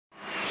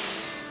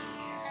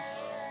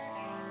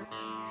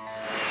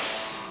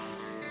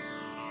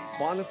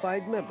bona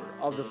fide member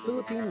of the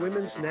Philippine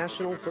Women's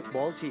National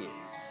Football Team.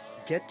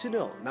 Get to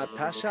know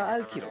Natasha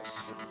Alquiros.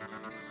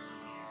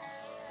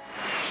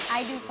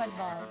 I do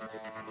football.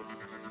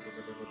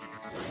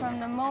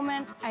 From the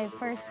moment I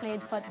first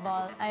played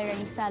football, I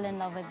already fell in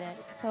love with it.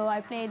 So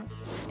I played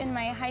in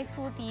my high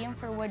school team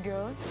for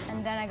Woodrose,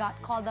 and then I got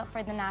called up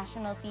for the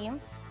national team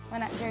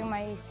during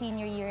my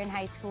senior year in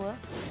high school.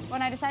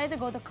 When I decided to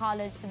go to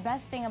college, the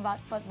best thing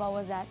about football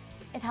was that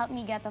it helped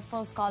me get a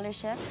full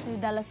scholarship to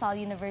De La Salle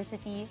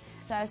University.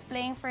 So I was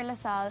playing for La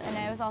Salle, and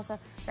I was also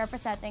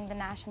representing the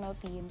national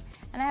team.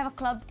 And I have a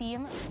club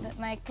team.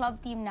 My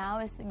club team now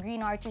is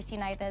Green Archers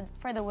United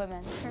for the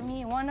women. For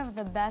me, one of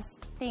the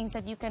best things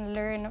that you can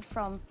learn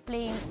from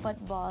playing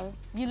football,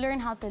 you learn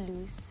how to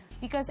lose.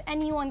 Because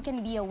anyone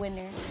can be a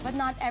winner, but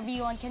not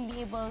everyone can be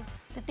able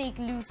to take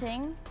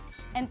losing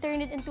and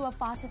turn it into a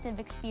positive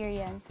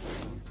experience.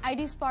 I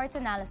do sports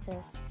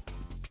analysis.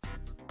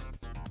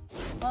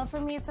 Well,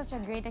 for me, it's such a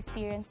great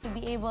experience to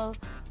be able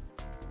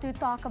to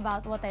talk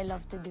about what I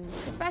love to do,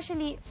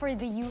 especially for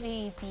the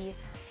UAAP.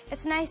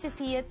 It's nice to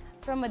see it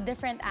from a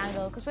different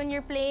angle, because when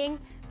you're playing,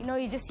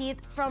 you just see it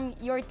from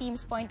your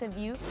team's point of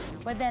view,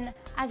 but then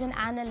as an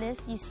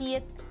analyst, you see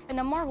it in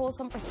a more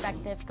wholesome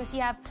perspective, because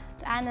you have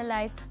to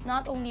analyze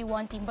not only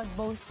one team, but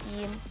both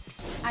teams.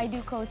 I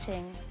do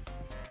coaching.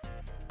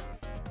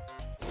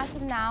 As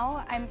of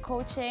now, I'm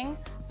coaching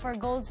for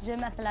Gold's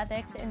Gym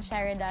Athletics in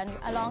Sheridan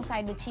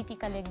alongside with Chifi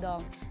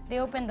Caligdong. They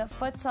opened the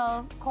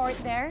futsal court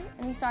there,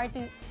 and we started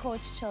to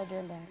coach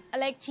children there.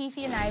 Like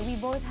Chifi and I, we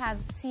both have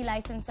C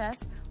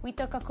licenses. We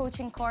took a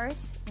coaching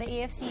course, the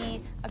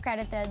AFC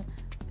accredited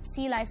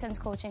C license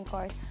coaching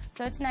course.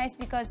 So it's nice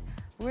because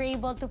we're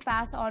able to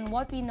pass on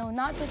what we know,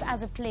 not just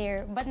as a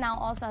player, but now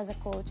also as a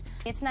coach.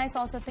 It's nice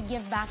also to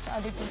give back to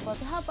other people,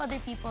 to help other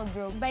people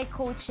grow. By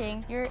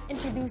coaching, you're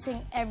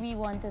introducing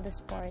everyone to the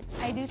sport.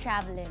 I do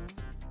traveling.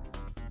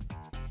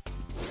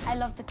 I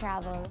love to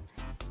travel.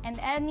 And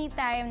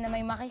anytime na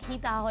may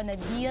makikita ako na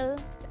deal,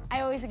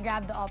 I always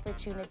grab the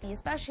opportunity,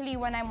 especially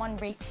when I'm on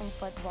break from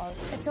football.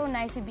 It's so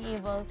nice to be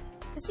able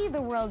to see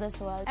the world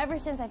as well. Ever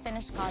since I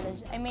finished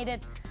college, I made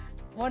it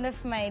one of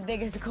my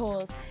biggest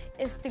goals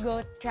is to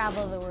go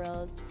travel the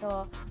world.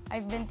 So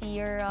I've been to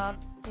Europe,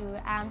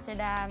 to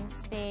Amsterdam,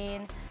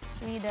 Spain,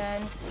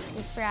 Sweden,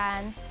 to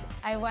France.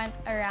 I went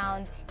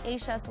around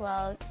Asia as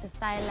well, to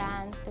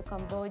Thailand, to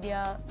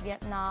Cambodia,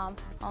 Vietnam,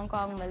 Hong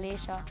Kong,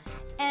 Malaysia,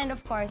 and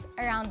of course,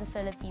 around the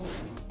Philippines.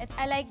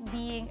 I like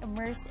being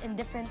immersed in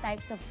different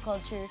types of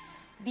culture,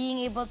 being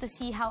able to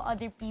see how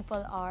other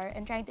people are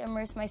and trying to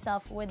immerse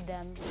myself with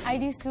them. I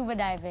do scuba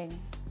diving.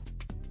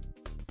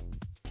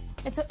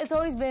 It's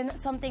always been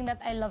something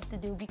that I love to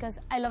do because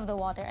I love the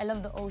water, I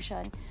love the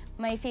ocean.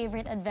 My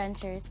favorite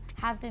adventures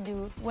have to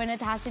do when it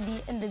has to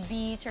be in the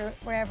beach or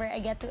wherever I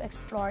get to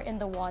explore in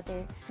the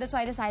water. That's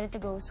why I decided to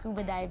go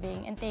scuba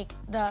diving and take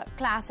the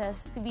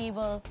classes to be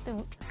able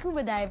to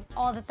scuba dive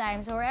all the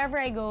time. So wherever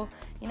I go,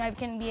 I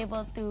can be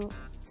able to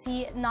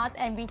see not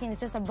everything is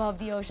just above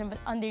the ocean, but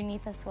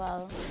underneath as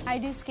well. I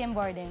do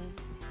skimboarding.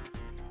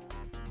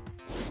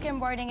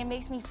 Skimboarding, it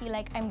makes me feel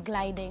like I'm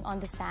gliding on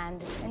the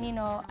sand. And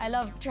I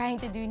love trying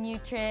to do new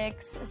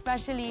tricks,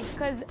 especially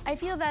because I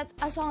feel that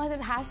as long as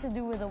it has to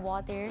do with the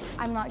water,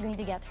 I'm not going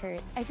to get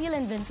hurt. I feel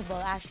invincible,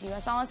 actually.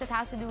 As long as it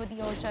has to do with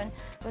the ocean,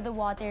 with the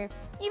water,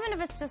 even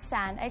if it's just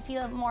sand, I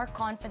feel more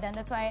confident.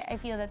 That's why I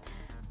feel that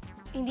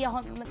hindi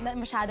ako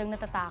masyadong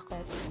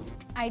natatakot.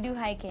 I do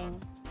hiking.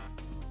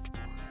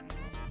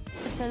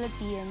 The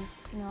Philippines,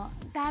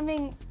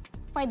 daming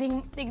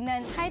pwedeng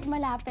tignan. Kahit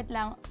malapit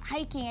lang,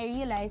 hiking, I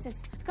realize,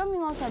 is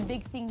becoming also a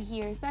big thing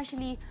here,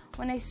 especially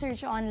when I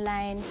search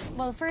online.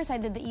 Well, first I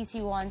did the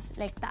easy ones,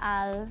 like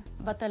Taal,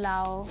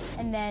 Batolao,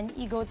 and then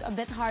you go a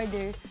bit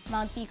harder,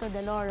 Mount Pico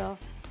de Loro.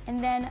 And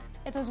then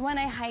it was when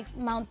I hiked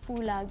Mount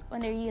Pulag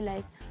when I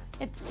realized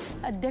it's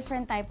a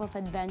different type of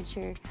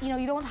adventure. You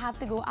don't have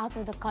to go out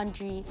of the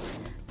country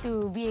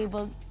to be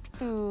able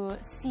to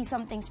see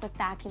something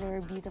spectacular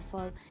or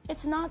beautiful.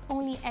 It's not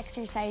only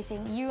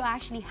exercising, you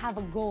actually have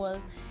a goal.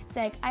 It's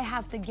like, I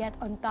have to get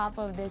on top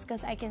of this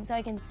so I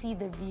can see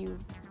the view.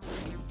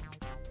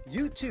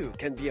 You too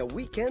can be a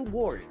weekend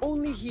warrior,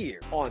 only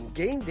here on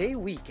Game Day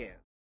Weekend.